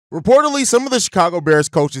Reportedly, some of the Chicago Bears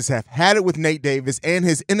coaches have had it with Nate Davis and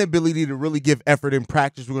his inability to really give effort in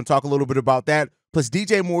practice. We're going to talk a little bit about that. Plus,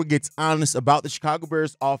 DJ Moore gets honest about the Chicago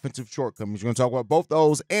Bears' offensive shortcomings. We're going to talk about both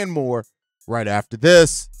those and more right after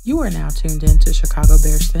this. You are now tuned in to Chicago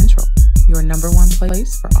Bears Central, your number one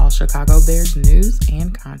place for all Chicago Bears news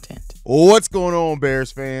and content. What's going on,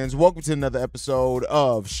 Bears fans? Welcome to another episode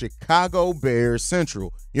of Chicago Bears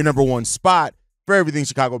Central, your number one spot for everything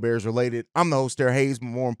Chicago Bears related. I'm the host there, Haize, but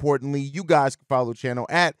more importantly, you guys can follow the channel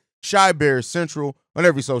at Chi Bears Central on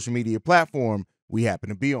every social media platform we happen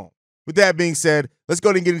to be on. With that being said, let's go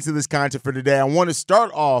ahead and get into this content for today. I want to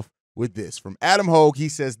start off with this from Adam Hogue. He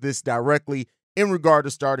says this directly in regard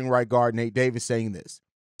to starting right guard Nate Davis, saying this: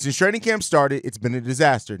 since training camp started, it's been a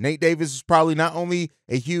disaster. Nate Davis is probably not only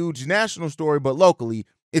a huge national story, but locally,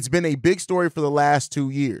 it's been a big story for the last 2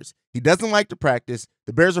 years. He doesn't like to practice.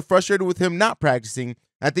 The Bears are frustrated with him not practicing.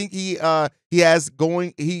 I think he was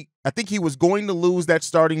going to lose that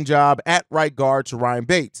starting job at right guard to Ryan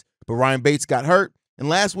Bates, but Ryan Bates got hurt. And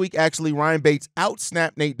last week, actually, Ryan Bates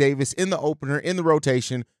out-snapped Nate Davis in the opener in the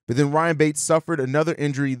rotation, but then Ryan Bates suffered another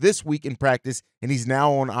injury this week in practice, and he's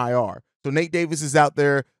now on IR. So Nate Davis is out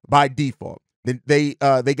there by default. They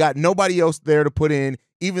got nobody else there to put in,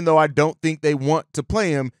 even though I don't think they want to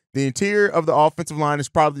play him. The interior of the offensive line is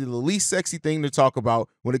probably the least sexy thing to talk about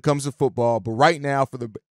when it comes to football, but right now for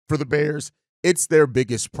the Bears, it's their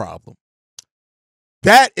biggest problem.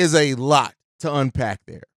 That is a lot to unpack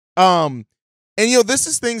there. And this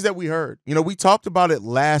is things that we heard. We talked about it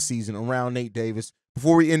last season around Nate Davis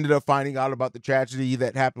before we ended up finding out about the tragedy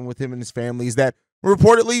that happened with him and his family, is that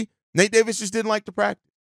reportedly Nate Davis just didn't like to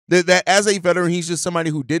practice. That as a veteran, he's just somebody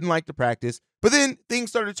who didn't like to practice. But then things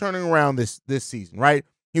started turning around this season, right?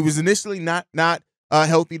 He was initially not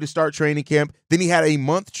healthy to start training camp. Then he had a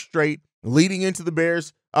month straight leading into the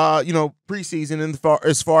Bears, preseason, and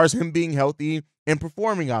as far as him being healthy and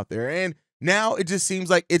performing out there. And now it just seems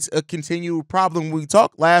like it's a continued problem. We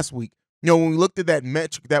talked last week, when we looked at that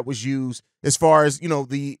metric that was used as far as,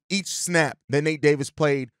 each snap that Nate Davis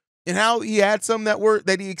played, and how he had some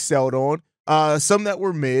that he excelled on, some that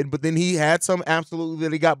were mid, but then he had some absolutely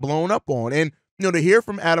that he got blown up on. And, to hear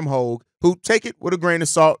from Adam Hogue, who, take it with a grain of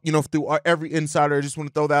salt, through every insider, I just want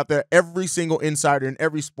to throw that out there, every single insider in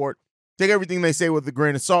every sport, take everything they say with a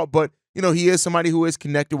grain of salt, but, he is somebody who is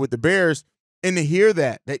connected with the Bears, and to hear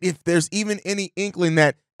that if there's even any inkling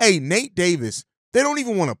that, hey, Nate Davis, they don't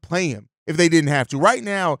even want to play him if they didn't have to. Right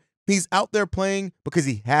now, he's out there playing because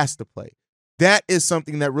he has to play. That is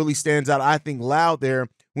something that really stands out, I think, loud there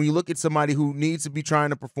when you look at somebody who needs to be trying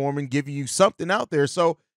to perform and give you something out there.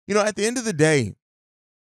 So, at the end of the day,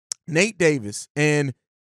 Nate Davis and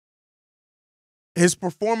his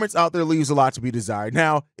performance out there leaves a lot to be desired.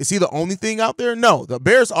 Now, is he the only thing out there? No. The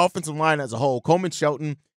Bears' offensive line as a whole, Coleman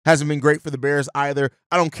Shelton hasn't been great for the Bears either.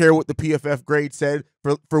 I don't care what the PFF grade said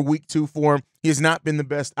for week 2 for him. He has not been the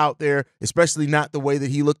best out there, especially not the way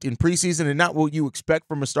that he looked in preseason and not what you expect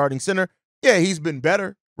from a starting center. Yeah, he's been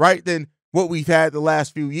better, right, than what we've had the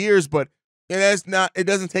last few years, but it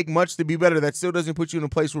doesn't take much to be better. That still doesn't put you in a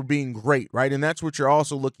place where being great, right? And that's what you're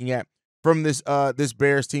also looking at from this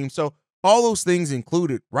Bears team. So all those things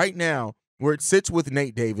included right now, where it sits with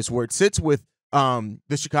Nate Davis, where it sits with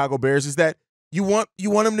the Chicago Bears, is that you want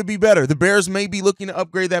him to be better. The Bears may be looking to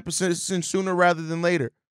upgrade that position sooner rather than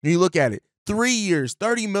later. When you look at it, 3 years,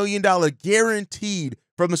 $30 million guaranteed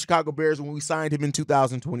from the Chicago Bears when we signed him in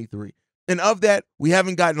 2023. And of that, we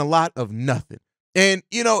haven't gotten a lot of nothing. And,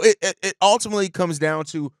 it ultimately comes down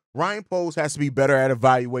to Ryan Poles has to be better at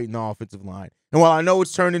evaluating the offensive line. And while I know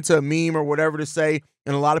it's turned into a meme or whatever to say,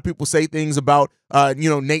 and a lot of people say things about,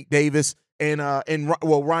 Nate Davis and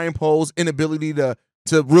Ryan Poles' inability to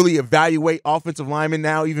really evaluate offensive linemen,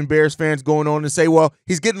 now even Bears fans going on to say, well,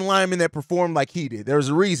 he's getting linemen that performed like he did. There's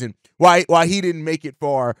a reason why he didn't make it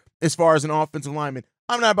far as far as an offensive lineman.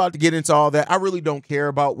 I'm not about to get into all that. I really don't care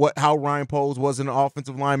about how Ryan Poles was an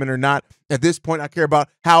offensive lineman or not. At this point, I care about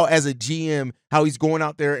how, as a GM, how he's going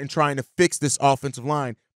out there and trying to fix this offensive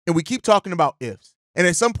line. And we keep talking about ifs. And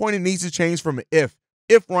at some point, it needs to change from an if.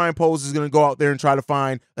 If Ryan Poles is going to go out there and try to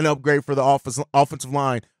find an upgrade for the offensive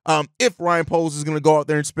line, if Ryan Poles is going to go out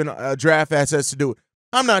there and spend draft assets to do it.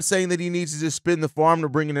 I'm not saying that he needs to just spin the farm to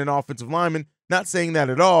bring in an offensive lineman. Not saying that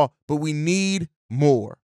at all, but we need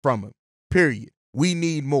more from him, period. We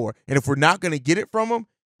need more. And if we're not going to get it from him,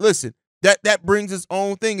 listen, that brings its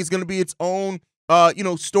own thing. It's going to be its own,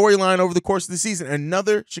 storyline over the course of the season.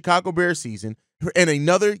 Another Chicago Bears season and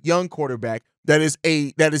another young quarterback that is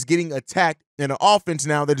getting attacked in an offense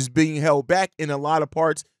now that is being held back in a lot of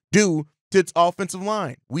parts due to its offensive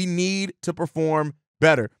line. We need to perform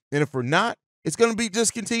better. And if we're not, It's going to be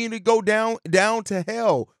just continue to go down to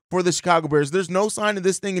hell for the Chicago Bears. There's no sign of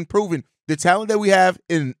this thing improving. The talent that we have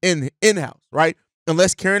in-house, right?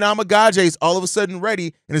 Unless Karen Amagaje is all of a sudden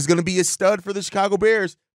ready and is going to be a stud for the Chicago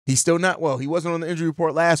Bears. He's still not, well, he wasn't on the injury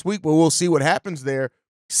report last week, but we'll see what happens there.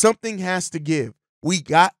 Something has to give. We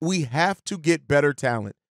have to get better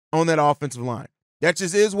talent on that offensive line. That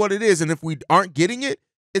just is what it is. And if we aren't getting it,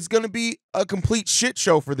 it's going to be a complete shit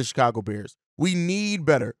show for the Chicago Bears. We need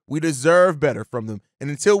better. We deserve better from them. And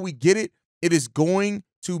until we get it, it is going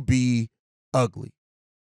to be ugly.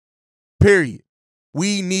 Period.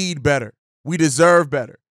 We need better. We deserve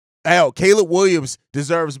better. Hell, Caleb Williams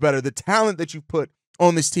deserves better. The talent that you put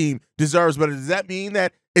on this team deserves better. Does that mean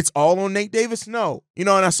that it's all on Nate Davis? No. And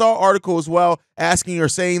I saw an article as well asking or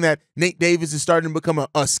saying that Nate Davis is starting to become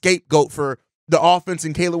a scapegoat for the offense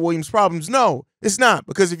and Caleb Williams' problems. No, it's not.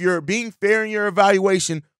 Because if you're being fair in your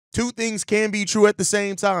evaluation, two things can be true at the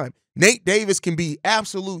same time. Nate Davis can be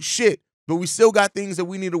absolute shit, but we still got things that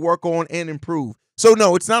we need to work on and improve. So,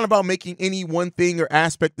 no, it's not about making any one thing or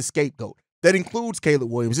aspect the scapegoat. That includes Caleb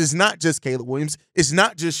Williams. It's not just Caleb Williams. It's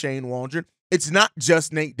not just Shane Waldron. It's not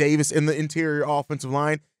just Nate Davis in the interior offensive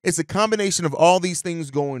line. It's a combination of all these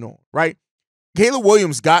things going on, right? Caleb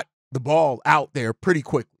Williams got the ball out there pretty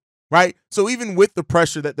quickly, right? So even with the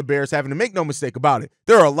pressure that the Bears have, and to make no mistake about it,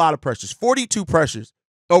 there are a lot of pressures. 42 pressures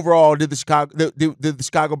overall did the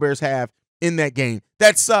Chicago Bears have in that game.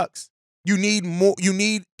 That sucks. You need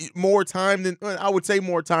more time than, I would say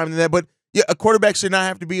more time than that, but yeah, a quarterback should not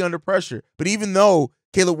have to be under pressure. But even though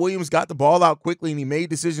Caleb Williams got the ball out quickly and he made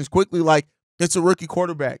decisions quickly, like, it's a rookie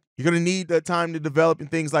quarterback. You're going to need the time to develop and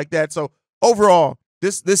things like that. So overall,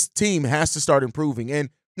 this team has to start improving. And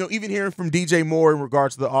even hearing from DJ Moore in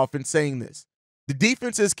regards to the offense saying this, the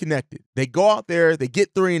defense is connected. They go out there, they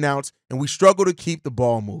get 3 and outs, and we struggle to keep the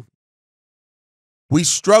ball moving. We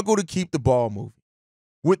struggle to keep the ball moving.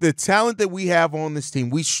 With the talent that we have on this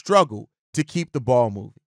team, we struggle to keep the ball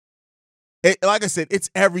moving. Like I said, it's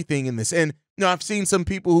everything in this. And I've seen some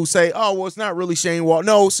people who say, oh, well, it's not really Shane Waldron.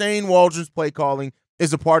 No, Shane Waldron's play calling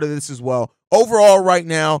is a part of this as well. Overall, right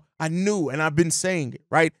now, I knew, and I've been saying it,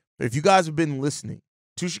 right? If you guys have been listening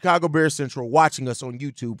to Chicago Bears Central, watching us on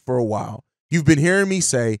YouTube for a while, you've been hearing me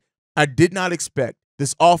say, I did not expect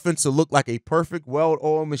this offense to look like a perfect,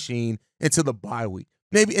 well-oiled machine until the bye week.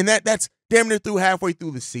 Maybe, and that's damn near halfway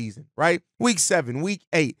through the season, right? Week 7, week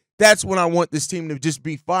 8. That's when I want this team to just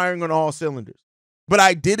be firing on all cylinders. But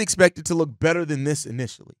I did expect it to look better than this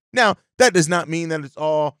initially. Now, that does not mean that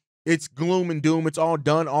it's gloom and doom. It's all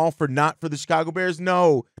done, all for naught for the Chicago Bears.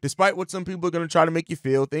 No, despite what some people are going to try to make you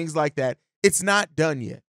feel, things like that, it's not done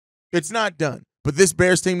yet. It's not done. But this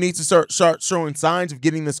Bears team needs to start showing signs of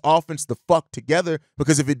getting this offense the fuck together,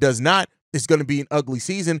 because if it does not, it's going to be an ugly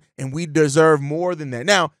season, and we deserve more than that.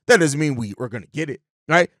 Now, that doesn't mean we're going to get it,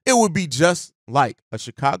 right? It would be just like a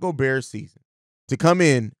Chicago Bears season to come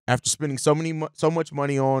in after spending so much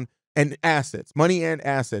money on money and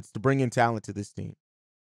assets to bring in talent to this team,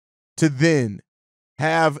 to then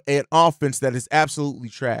have an offense that is absolutely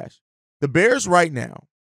trash. The Bears right now,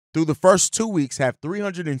 through the first 2 weeks, have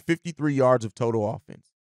 353 yards of total offense.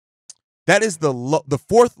 That is the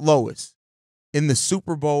 4th lowest in the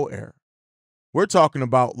Super Bowl era. We're talking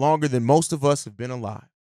about longer than most of us have been alive.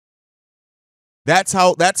 It's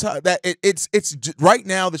right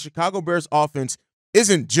now the Chicago Bears offense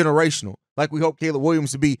isn't generational. Like we hope Caleb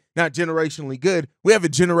Williams to be, not generationally good. We have a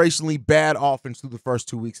generationally bad offense through the first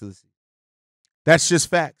 2 weeks of the season. That's just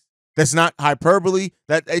facts. That's not hyperbole.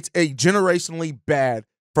 That it's a generationally bad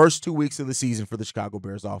first 2 weeks of the season for the Chicago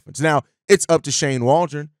Bears offense. Now, it's up to Shane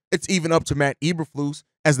Waldron. It's even up to Matt Eberflus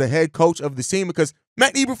as the head coach of the team, because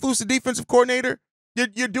Matt Eberflus, the defensive coordinator,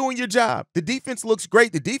 you're doing your job. The defense looks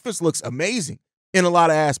great. The defense looks amazing in a lot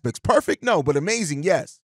of aspects. Perfect? No, but amazing,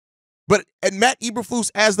 yes. But at Matt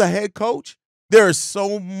Eberflus as the head coach, there is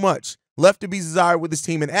so much left to be desired with this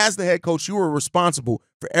team. And as the head coach, you are responsible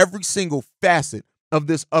for every single facet of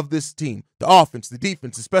this team. The offense, the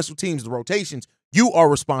defense, the special teams, the rotations. You are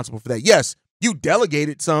responsible for that. Yes, you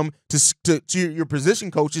delegated some to your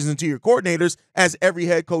position coaches and to your coordinators, as every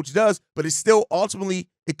head coach does, but it's still ultimately,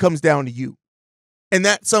 it comes down to you. And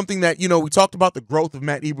that's something that, we talked about the growth of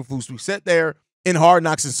Matt Eberflus. We sat there in Hard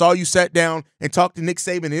Knocks and saw you sat down and talked to Nick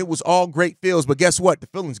Saban, and it was all great feels, but guess what? The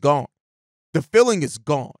feeling's gone. The feeling is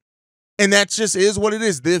gone. And that just is what it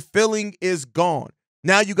is. The feeling is gone.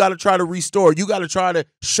 Now you got to try to restore. You got to try to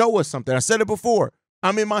show us something. I said it before.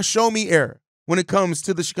 I'm in my show me era when it comes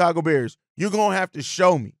to the Chicago Bears. You're going to have to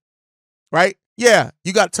show me, right? Yeah,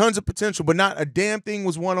 you got tons of potential, but not a damn thing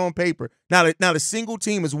was won on paper. Not a single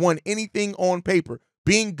team has won anything on paper.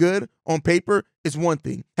 Being good on paper is one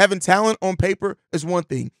thing. Having talent on paper is one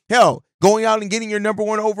thing. Hell, going out and getting your number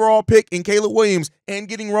 1 overall pick in Caleb Williams and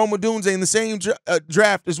getting Rome Odunze in the same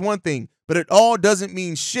draft is one thing. But it all doesn't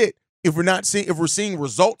mean shit if we're seeing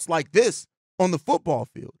results like this on the football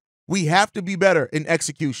field. We have to be better in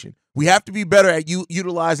execution. We have to be better at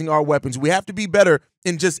utilizing our weapons. We have to be better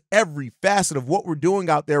in just every facet of what we're doing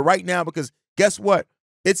out there right now, because guess what?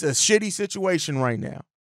 It's a shitty situation right now.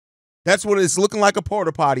 That's what it's looking like, a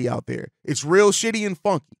porta potty out there. It's real shitty and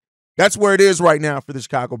funky. That's where it is right now for the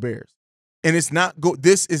Chicago Bears. And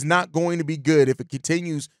this is not going to be good if it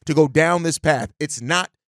continues to go down this path. It's not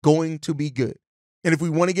going to be good. And if we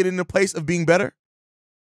want to get in a place of being better,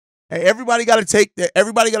 hey, everybody got to take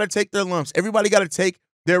their lumps. Everybody got to take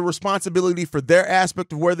their responsibility for their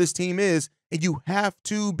aspect of where this team is, and you have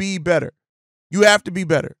to be better. You have to be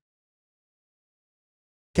better.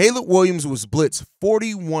 Caleb Williams was blitzed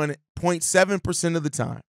 41.7% of the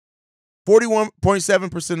time.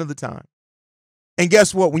 41.7% of the time. And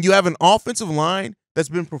guess what? When you have an offensive line that's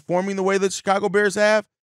been performing the way that the Chicago Bears have,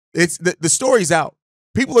 it's the story's out.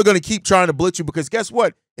 People are going to keep trying to blitz you, because guess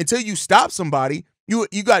what? Until you stop somebody, you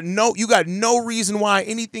got no reason why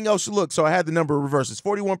anything else should look. So I had the number reverses.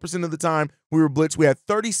 41% of the time we were blitzed. We had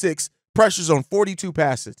 36 pressures on 42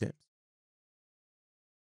 pass attempts.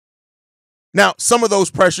 Now, some of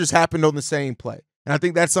those pressures happened on the same play. And I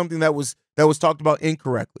think that's something that was talked about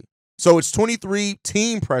incorrectly. So it's 23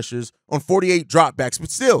 team pressures on 48 dropbacks.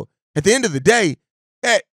 But still, at the end of the day,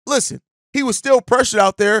 hey, listen, he was still pressured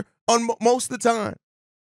out there on most of the time.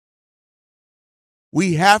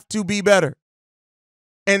 We have to be better.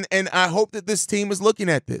 And I hope that this team is looking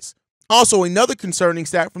at this. Also, another concerning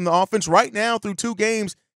stat from the offense right now through 2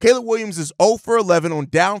 games, Caleb Williams is 0 for 11 on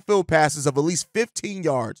downfield passes of at least 15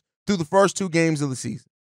 yards through the first 2 games of the season.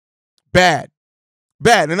 Bad.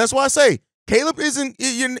 And that's why I say, Caleb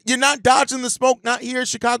you're not dodging the smoke, not here at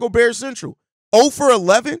Chicago Bears Central. 0 for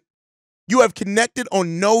 11, you have connected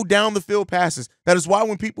on no down the field passes. That is why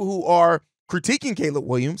when people who are critiquing Caleb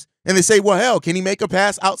Williams and they say, well, hell, can he make a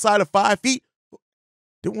pass outside of 5 feet?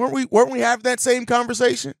 Weren't we having that same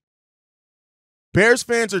conversation? Bears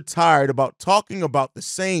fans are tired about talking about the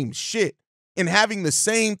same shit and having the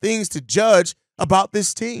same things to judge about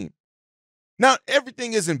this team. Now,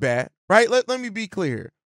 everything isn't bad, right? Let me be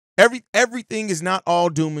clear. Everything is not all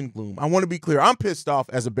doom and gloom. I want to be clear. I'm pissed off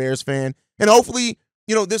as a Bears fan, and hopefully,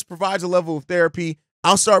 this provides a level of therapy.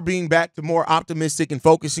 I'll start being back to more optimistic and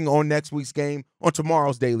focusing on next week's game on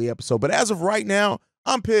tomorrow's daily episode. But as of right now,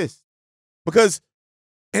 I'm pissed because,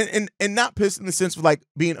 and not pissed in the sense of like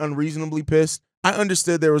being unreasonably pissed. I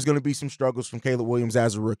understood there was going to be some struggles from Caleb Williams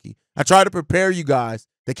as a rookie. I tried to prepare you guys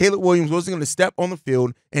that Caleb Williams wasn't going to step on the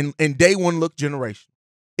field and day one look generational.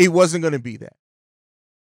 It wasn't going to be that.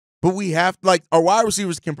 But we have, our wide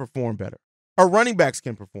receivers can perform better. Our running backs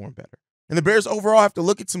can perform better. And the Bears overall have to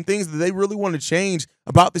look at some things that they really want to change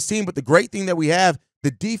about this team. But the great thing that we have,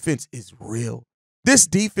 the defense is real. This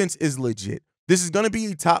defense is legit. This is going to be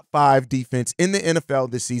a top 5 defense in the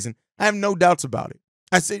NFL this season. I have no doubts about it.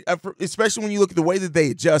 I say, especially when you look at the way that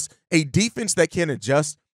they adjust, a defense that can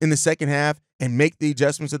adjust in the second half and make the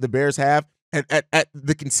adjustments that the Bears have at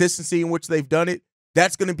the consistency in which they've done it,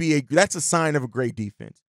 that's a sign of a great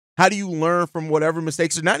defense. How do you learn from whatever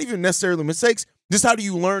mistakes, or not even necessarily mistakes, just how do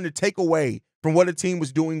you learn to take away from what a team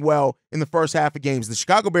was doing well in the first half of games? The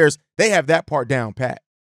Chicago Bears, they have that part down pat.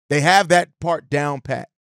 They have that part down pat.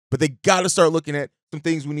 But they got to start looking at some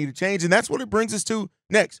things we need to change, and that's what it brings us to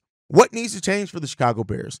next. What needs to change for the Chicago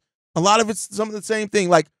Bears? A lot of it's some of the same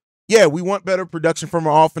thing. Yeah, we want better production from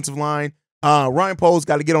our offensive line. Ryan Poles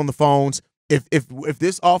got to get on the phones. If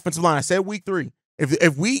this offensive line, I said week 3,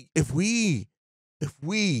 if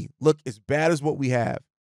we look as bad as what we have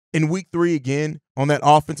in week 3 again on that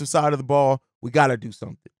offensive side of the ball, we got to do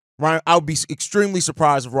something. I would be extremely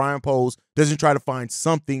surprised if Ryan Poles doesn't try to find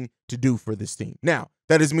something to do for this team. Now,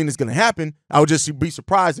 that doesn't mean it's going to happen. I would just be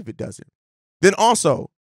surprised if it doesn't. Then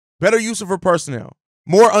also, better use of her personnel.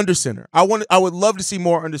 More under center. I would love to see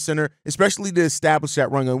more under center, especially to establish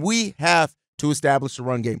that run game. We have to establish the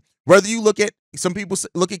run game. Whether you some people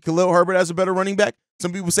look at Khalil Herbert as a better running back.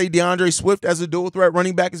 Some people say DeAndre Swift as a dual threat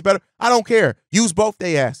running back is better. I don't care. Use both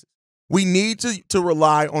their asses. We need to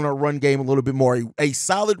rely on our run game a little bit more. A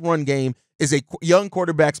solid run game is a young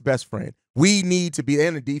quarterback's best friend. We need to be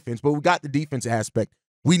in the defense, but we got the defense aspect.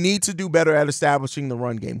 We need to do better at establishing the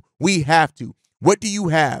run game. We have to. What do you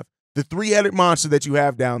have? The 3-headed monster that you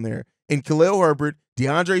have down there in Khalil Herbert,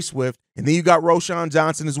 DeAndre Swift, and then you got Roschon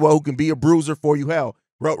Johnson as well, who can be a bruiser for you. Hell,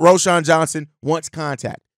 Roschon Johnson wants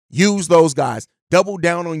contact. Use those guys. Double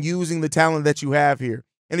down on using the talent that you have here.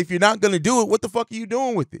 And if you're not going to do it, what the fuck are you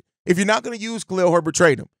doing with it? If you're not going to use Khalil Herbert,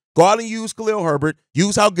 trade him. Go out and use Khalil Herbert.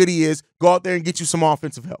 Use how good he is. Go out there and get you some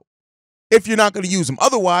offensive help. If you're not going to use him.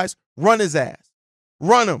 Otherwise, run his ass.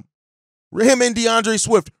 Run him. Him and DeAndre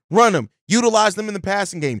Swift, run him. Utilize them in the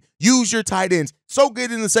passing game. Use your tight ends. So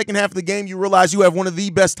good in the second half of the game, you realize you have one of the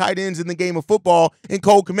best tight ends in the game of football in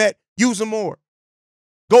Cole Kmet. Use them more.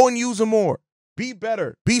 Go and use them more. Be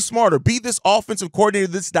better. Be smarter. Be this offensive coordinator,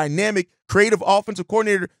 this dynamic, creative offensive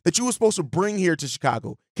coordinator that you were supposed to bring here to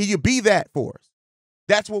Chicago. Can you be that for us?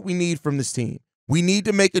 That's what we need from this team. We need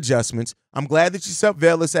to make adjustments. I'm glad that you set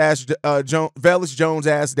Velus Jones'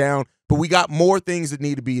 ass down, but we got more things that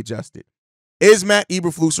need to be adjusted. Is Matt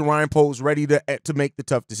Eberflus and Ryan Poles ready to make the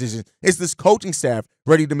tough decisions? Is this coaching staff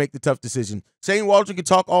ready to make the tough decision? Shane Waldron can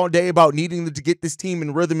talk all day about needing to get this team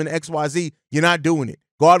in rhythm and XYZ. You're not doing it.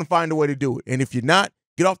 Go out and find a way to do it. And if you're not,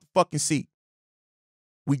 get off the fucking seat.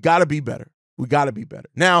 We got to be better. We got to be better.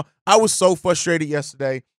 Now, I was so frustrated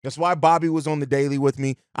yesterday. That's why Bobby was on the daily with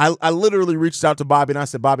me. I literally reached out to Bobby and I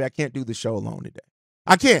said, Bobby, I can't do the show alone today.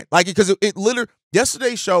 I can't. Because it literally,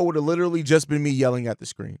 yesterday's show would have literally just been me yelling at the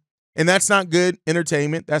screen. And that's not good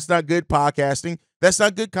entertainment. That's not good podcasting. That's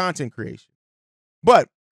not good content creation. But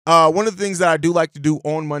one of the things that I do like to do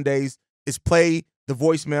on Mondays is play the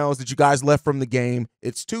voicemails that you guys left from the game.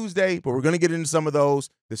 It's Tuesday, but we're going to get into some of those.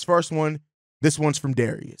 This one's from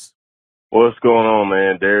Darius. What's going on,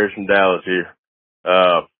 man? Darius from Dallas here.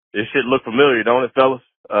 This shit look familiar, don't it, fellas?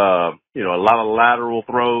 A lot of lateral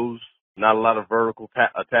throws, not a lot of vertical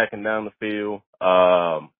attacking down the field.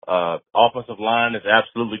 Offensive line is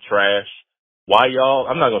absolutely trash. Why y'all?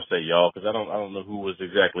 I'm not gonna say y'all because I don't know who was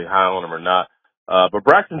exactly high on him or not. But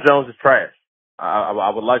Braxton Jones is trash.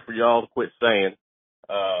 I would like for y'all to quit saying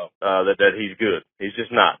that he's good. He's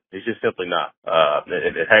just not. He's just simply not.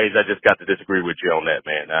 And Haize, I just got to disagree with you on that,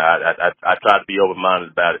 man. I tried to be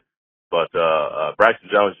open-minded about it, but Braxton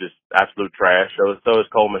Jones is just absolute trash. So is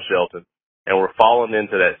Coleman Shelton, and we're falling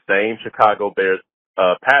into that same Chicago Bears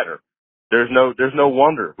pattern. There's no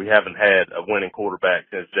wonder we haven't had a winning quarterback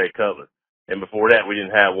since Jay Cutler, and before that we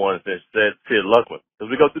didn't have one since Sid Luckman,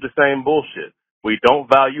 because we go through the same bullshit. We don't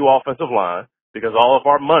value offensive line, because all of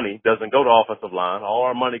our money doesn't go to offensive line. All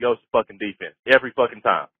our money goes to fucking defense every fucking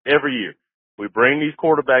time, every year. We bring these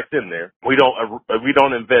quarterbacks in there. We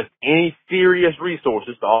don't invest any serious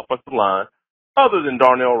resources to offensive line other than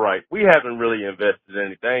Darnell Wright. We haven't really invested in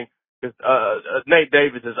anything because Nate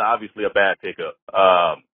Davis is obviously a bad pickup.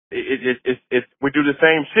 We do the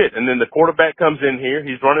same shit, and then the quarterback comes in here.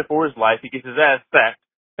 He's running for his life. He gets his ass sacked.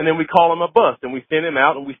 And then we call him a bust, and we send him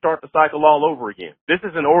out, and we start the cycle all over again. This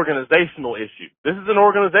is an organizational issue. This is an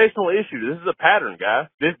organizational issue. This is a pattern, guys.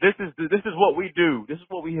 This is what we do. This is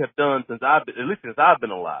what we have done since I've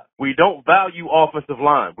been alive. We don't value offensive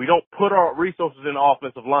line. We don't put our resources in the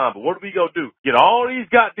offensive line. But what do we go do? Get all these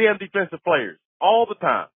goddamn defensive players all the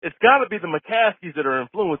time. It's got to be the McCaskies that are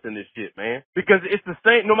influencing this shit, man. Because it's the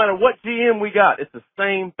same. No matter what GM we got, it's the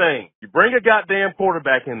same thing. You bring a goddamn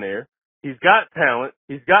quarterback in there. He's got talent.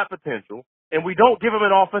 He's got potential. And we don't give him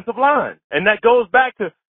an offensive line. And that goes back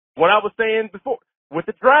to what I was saying before with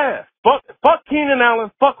the draft. Fuck Keenan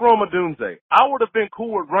Allen. Fuck Roma Dunze. I would have been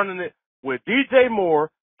cool with running it with DJ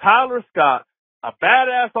Moore, Tyler Scott, a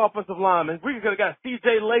badass offensive lineman. We could have got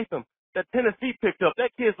CJ Latham that Tennessee picked up.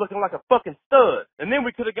 That kid's looking like a fucking stud. And then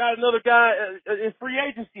we could have got another guy in free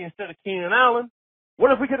agency instead of Keenan Allen.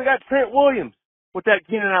 What if we could have got Trent Williams with that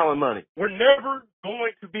Keenan Allen money? We're never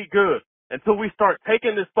going to be good until we start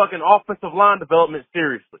taking this fucking offensive line development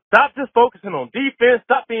seriously. Stop just focusing on defense.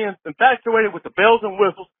 Stop being infatuated with the bells and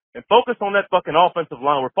whistles and focus on that fucking offensive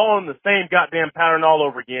line. We're following the same goddamn pattern all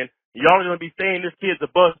over again. Y'all are going to be saying this kid's a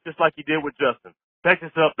bust just like you did with Justin.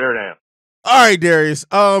 Texas up, bear down. All right, Darius.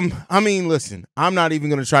 Listen, I'm not even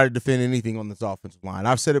going to try to defend anything on this offensive line.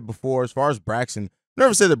 I've said it before. As far as Braxton, I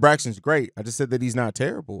never said that Braxton's great. I just said that he's not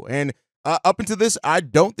terrible. And up until this, I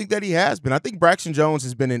don't think that he has been. I think Braxton Jones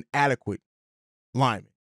has been an adequate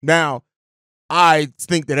lineman. Now, I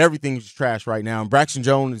think that everything is trash right now, and Braxton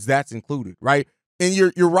Jones, that's included, right? And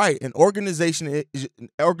you're right. An organizational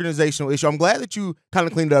issue. I'm glad that you kind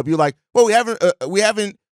of cleaned it up. You're like, well, we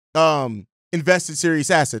haven't invested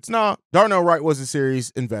serious assets. No, Darnell Wright was a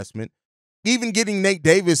serious investment. Even getting Nate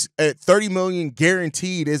Davis at $30 million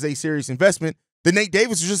guaranteed is a serious investment. The Nate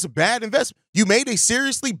Davis is just a bad investment. You made a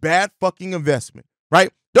seriously bad fucking investment,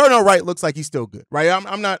 right? Darnell Wright looks like he's still good, right?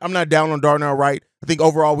 I'm not down on Darnell Wright. I think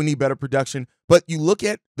overall we need better production. But you look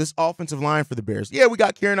at this offensive line for the Bears. Yeah, we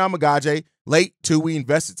got Kieran Amagaje late too. We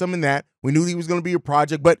invested some in that. We knew he was going to be a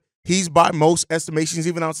project, but he's by most estimations,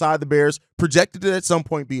 even outside the Bears, projected to at some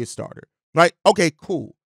point be a starter, right? Okay,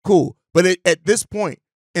 cool. But at this point,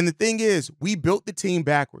 And the thing is, we built the team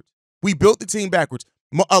backwards. We built the team backwards.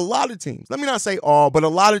 A lot of teams, let me not say all, but a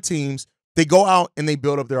lot of teams, they go out and they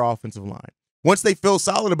build up their offensive line. Once they feel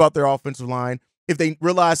solid about their offensive line, if they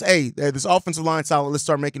realize, hey, this offensive line solid, let's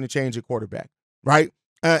start making a change at quarterback, right?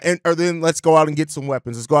 Or then let's go out and get some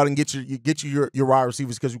weapons. Let's go out and get you your wide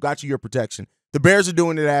receivers because we got you your protection. The Bears are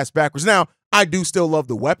doing it ass backwards. Now, I do still love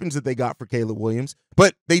the weapons that they got for Caleb Williams,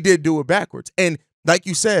 but they did do it backwards. And like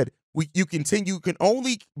you said, you can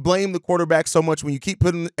only blame the quarterback so much when you keep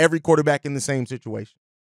putting every quarterback in the same situation.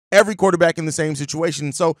 Every quarterback in the same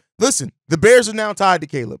situation. So listen, the Bears are now tied to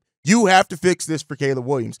Caleb. You have to fix this for Caleb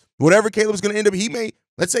Williams. Whatever Caleb's going to end up,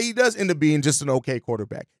 let's say he does end up being just an okay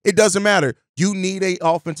quarterback. It doesn't matter. You need an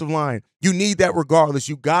offensive line. You need that regardless.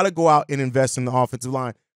 You got to go out and invest in the offensive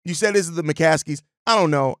line. You said this is the McCaskies. I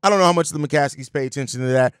don't know. I don't know how much the McCaskies pay attention to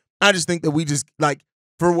that. I just think that we just,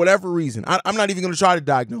 for whatever reason, I'm not even going to try to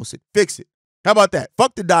diagnose it. Fix it. How about that?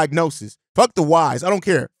 Fuck the diagnosis. Fuck the whys. I don't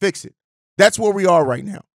care. Fix it. That's where we are right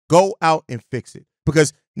now. Go out and fix it.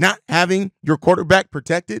 Because not having your quarterback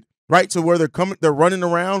protected, right, so where they're running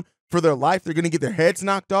around for their life, they're going to get their heads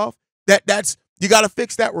knocked off, that's you got to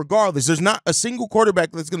fix that regardless. There's not a single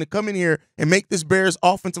quarterback that's going to come in here and make this Bears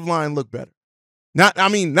offensive line look better. Not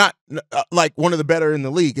like one of the better in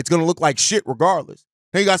the league. It's going to look like shit regardless.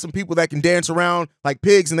 Now you got some people that can dance around like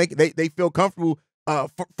pigs and they feel comfortable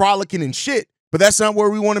frolicking and shit, but that's not where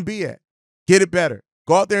we want to be at. Get it better.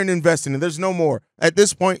 Go out there and invest in it. There's no more. At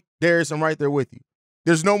this point, Darius, I'm right there with you.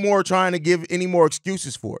 There's no more trying to give any more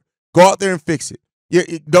excuses for it. Go out there and fix it.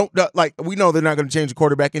 We know they're not going to change the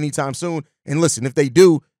quarterback anytime soon. And listen, if they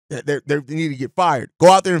do, they need to get fired. Go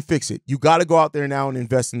out there and fix it. You got to go out there now and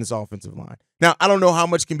invest in this offensive line. Now, I don't know how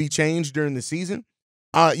much can be changed during the season.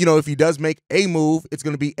 If he does make a move, it's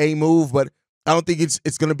going to be a move, but I don't think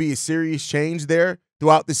it's going to be a serious change there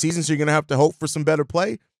throughout the season. So you're going to have to hope for some better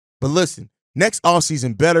play. But listen, next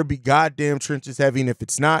offseason better be goddamn trenches heavy. And if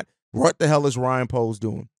it's not, what the hell is Ryan Poles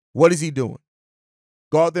doing? What is he doing?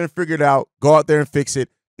 Go out there and figure it out. Go out there and fix it.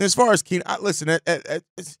 And as far as Keenan, listen,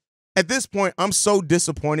 at this point, I'm so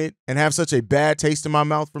disappointed and have such a bad taste in my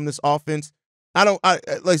mouth from this offense.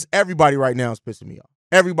 Everybody right now is pissing me off.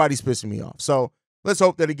 Everybody's pissing me off. So let's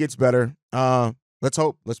hope that it gets better. Let's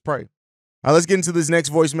hope. Let's pray. Let's get into this next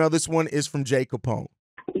voicemail. This one is from Jay Capone.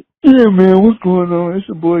 Yeah, man, what's going on? It's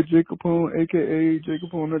your boy Jay Capone, a.k.a. Jay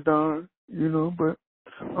Capone the Don, but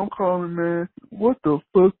I'm calling, man. What the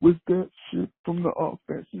fuck was that shit from the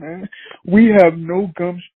offense, man? We have no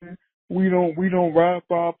gumption. We don't ride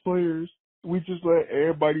for our players. We just let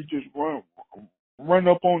everybody just run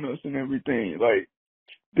up on us and everything. Like,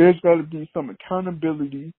 there's got to be some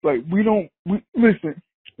accountability. Like, listen,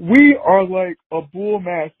 we are like a bull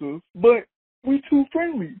massive, but we too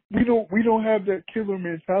friendly. We don't have that killer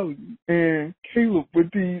mentality. And Caleb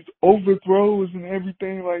with these overthrows and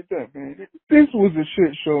everything like that, man. This was a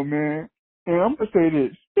shit show, man. And I'm gonna say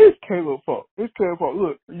this: it's Caleb's fault. It's Caleb's fault.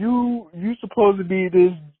 Look, you supposed to be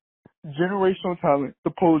this generational talent,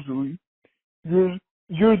 supposedly.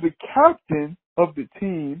 You're the captain of the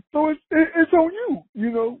team, so it's on you.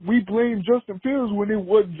 We blame Justin Fields when it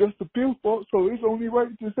wasn't Justin Fields' fault, so it's only right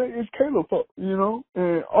to say it's Caleb's fault.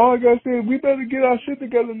 And all I gotta say is we better get our shit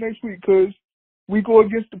together next week because we go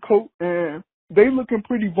against the Colts and they looking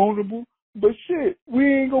pretty vulnerable. But shit, we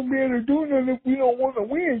ain't gonna be able to do nothing if we don't want to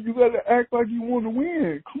win. You gotta act like you want to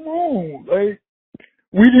win. Come on, like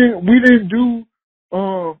we didn't do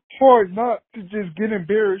hard not to just get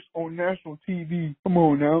embarrassed on national TV. Come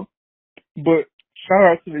on now. But shout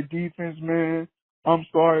out to the defense, man. I'm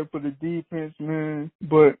sorry for the defense, man.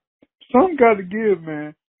 But some got to give,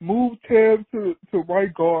 man. Move Tab to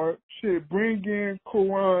right guard. Shit, bring in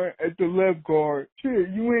Koran at the left guard. Shit,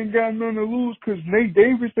 you ain't got nothing to lose because Nate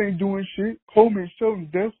Davis ain't doing shit. Coleman Shelton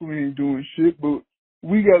definitely ain't doing shit. But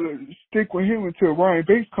we got to stick with him until Ryan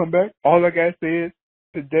Bates come back. All I got to say is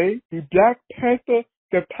today, the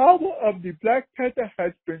power of the Black Panther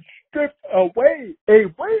has been stripped away.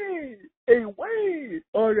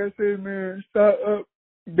 All I gotta say, man, shut up,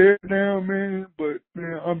 bear down, man. But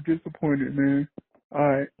man, I'm disappointed, man. All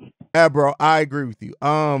right. Yeah, bro, I agree with you.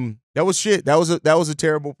 That was shit. That was a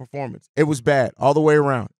terrible performance. It was bad all the way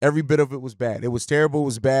around. Every bit of it was bad. It was terrible. It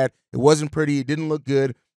was bad. It wasn't pretty. It didn't look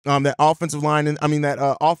good. That offensive line,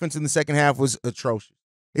 that offense in the second half was atrocious.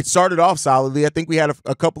 It started off solidly. I think we had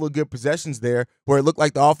a couple of good possessions there where it looked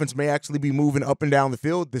like the offense may actually be moving up and down the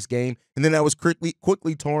field this game, and then that was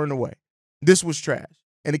quickly torn away. This was trash,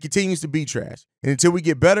 and it continues to be trash. And until we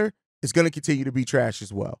get better, it's going to continue to be trash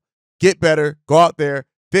as well. Get better. Go out there.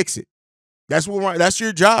 Fix it. That's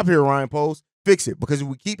your job here, Ryan Poles. Fix it, because if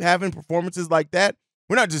we keep having performances like that,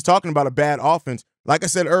 we're not just talking about a bad offense. Like I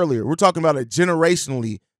said earlier, we're talking about a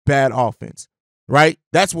generationally bad offense, right?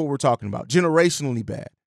 That's what we're talking about, generationally bad.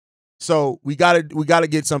 So we gotta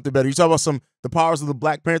get something better. You talk about the powers of the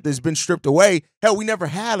Black Panther has been stripped away. Hell, we never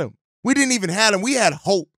had them. We didn't even have them. We had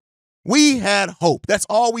hope. We had hope. That's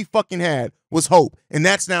all we fucking had was hope, and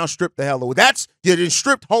that's now stripped the hell away. You just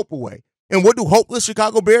stripped hope away. And what do hopeless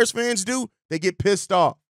Chicago Bears fans do? They get pissed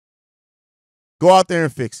off. Go out there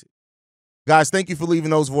and fix it. Guys, thank you for leaving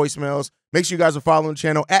those voicemails. Make sure you guys are following the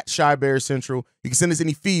channel at Shy Bears Central. You can send us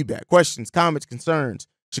any feedback, questions, comments, concerns,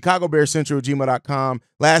 ChicagoBearsCentral@gmail.com.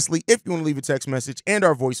 Lastly, if you want to leave a text message and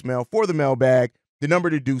our voicemail for the mailbag, the number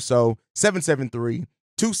to do so,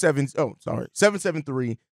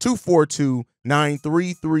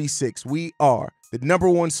 773-242-9336. We are the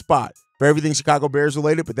 #1 spot for everything Chicago Bears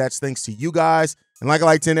related, but that's thanks to you guys. And like I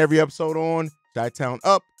like to end every episode on, Chi-Town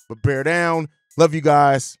up, but bear down. Love you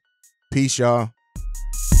guys. Peace, y'all.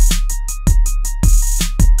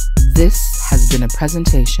 This has been a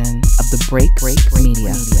presentation of the Break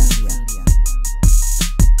Media.